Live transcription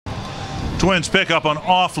Twins pick up an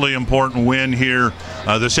awfully important win here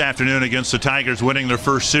this afternoon against the Tigers, winning their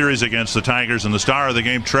first series against the Tigers. And the star of the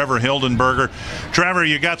game, Trevor Hildenberger. Trevor,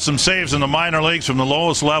 you got some saves in the minor leagues from the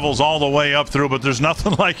lowest levels all the way up through, but there's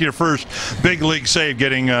nothing like your first big league save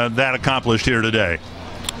getting that accomplished here today.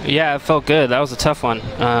 Yeah, it felt good. That was a tough one.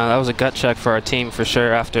 That was a gut check for our team for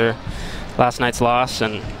sure after last night's loss,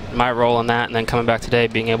 and my role in that, and then coming back today,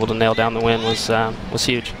 being able to nail down the win was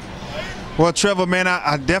huge. Well, Trevor, man,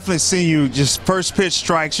 I definitely seen you just first pitch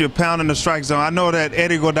strikes. You're pounding the strike zone. I know that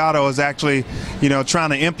Eddie Guardado is actually,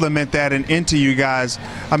 trying to implement that into you guys.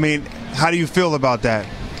 I mean, how do you feel about that?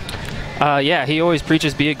 Yeah, he always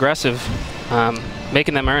preaches be aggressive.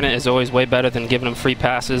 Making them earn it is always way better than giving them free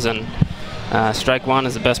passes, and strike one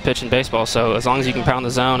is the best pitch in baseball. So as long as you can pound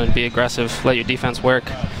the zone and be aggressive, let your defense work,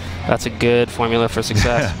 that's a good formula for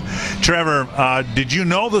success. Trevor, did you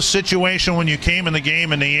know the situation when you came in the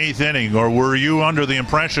game in the 8th inning, or were you under the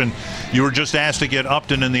impression you were just asked to get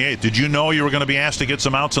Upton in the 8th? Did you know you were going to be asked to get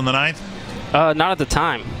some outs in the 9th? Not at the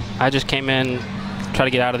time. I just came in, try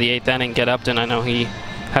to get out of the 8th inning, get Upton. I know he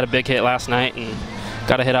had a big hit last night and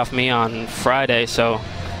got a hit off me on Friday, so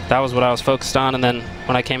that was what I was focused on. And then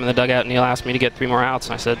when I came in the dugout, Neil asked me to get 3 more outs,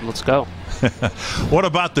 and I said, let's go. What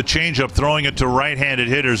about the changeup, throwing it to right-handed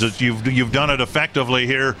hitters? You've done it effectively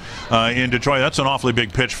here in Detroit. That's an awfully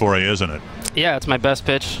big pitch for you, isn't it? Yeah, it's my best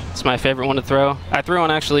pitch. It's my favorite one to throw. I threw an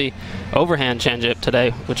actually overhand changeup today,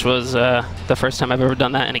 which was the first time I've ever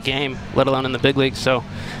done that in a game, let alone in the big leagues. So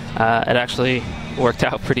it actually worked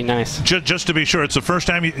out pretty nice. Just to be sure, it's the first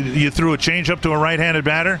time you threw a changeup to a right-handed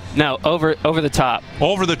batter? No, over the top.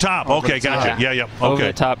 Over the top. Okay, gotcha. Yeah. Okay. Over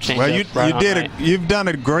the top changeup. Well, you've done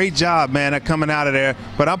a great job, man, at coming out of there.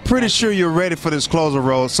 But I'm pretty sure you're ready for this closer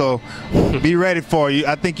role, so be ready for you.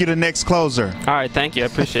 I think you're the next closer. All right, thank you. I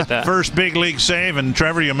appreciate that. First big league save, and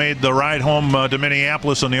Trevor, you made the ride home to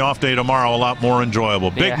Minneapolis on the off day tomorrow a lot more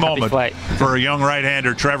enjoyable. Big moment for a young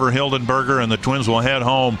right-hander, Trevor Hildenberger, and the Twins will head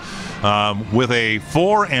home with a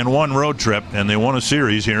 4-1 road trip, and they won a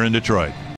series here in Detroit.